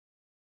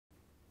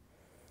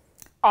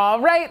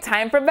All right,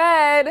 time for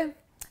bed.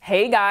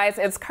 Hey guys,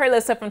 it's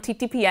Carlissa from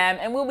TTPM,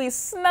 and we'll be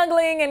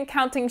snuggling and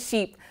counting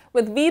sheep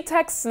with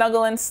VTech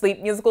Snuggle and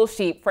Sleep musical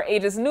sheep for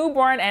ages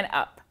newborn and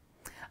up.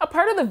 A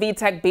part of the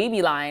VTech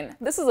Baby line,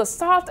 this is a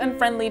soft and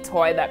friendly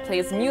toy that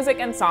plays music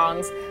and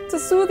songs to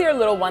soothe your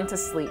little one to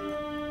sleep.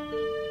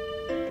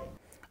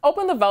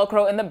 Open the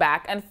Velcro in the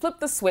back and flip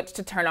the switch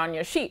to turn on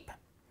your sheep.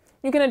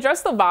 You can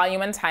adjust the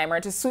volume and timer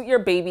to suit your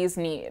baby's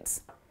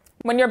needs.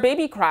 When your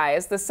baby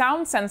cries, the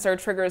sound sensor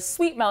triggers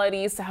sweet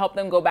melodies to help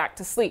them go back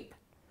to sleep.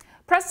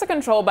 Press the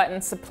control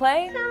buttons to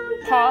play,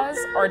 pause,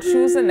 or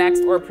choose the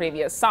next or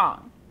previous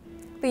song.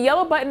 The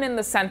yellow button in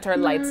the center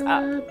lights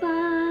up.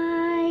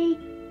 Bye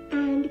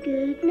and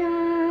good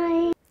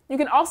night. You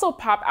can also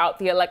pop out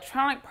the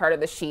electronic part of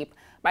the sheep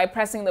by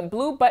pressing the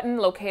blue button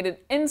located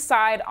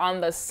inside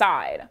on the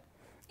side.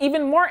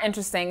 Even more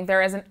interesting,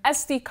 there is an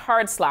SD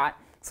card slot,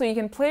 so you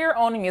can play your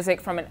own music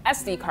from an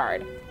SD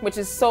card, which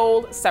is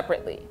sold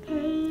separately.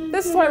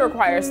 This toy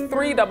requires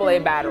 3 AA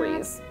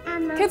batteries.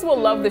 Kids will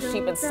love the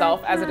sheep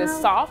itself as it is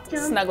soft,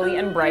 snuggly,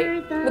 and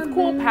bright, with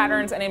cool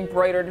patterns and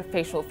embroidered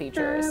facial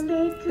features.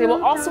 They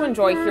will also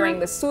enjoy hearing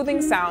the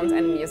soothing sounds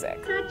and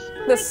music.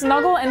 The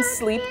Snuggle and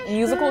Sleep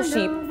musical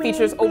sheep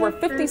features over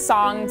 50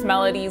 songs,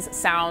 melodies,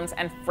 sounds,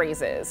 and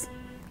phrases.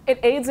 It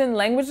aids in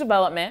language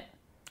development,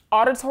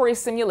 auditory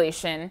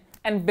stimulation,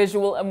 and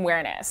visual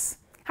awareness.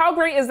 How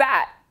great is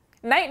that?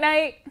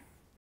 Night-night!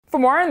 For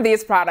more on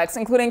these products,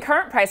 including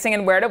current pricing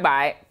and where to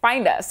buy,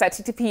 find us at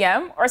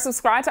TTPM or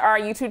subscribe to our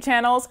YouTube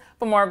channels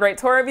for more great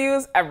toy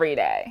reviews every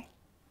day.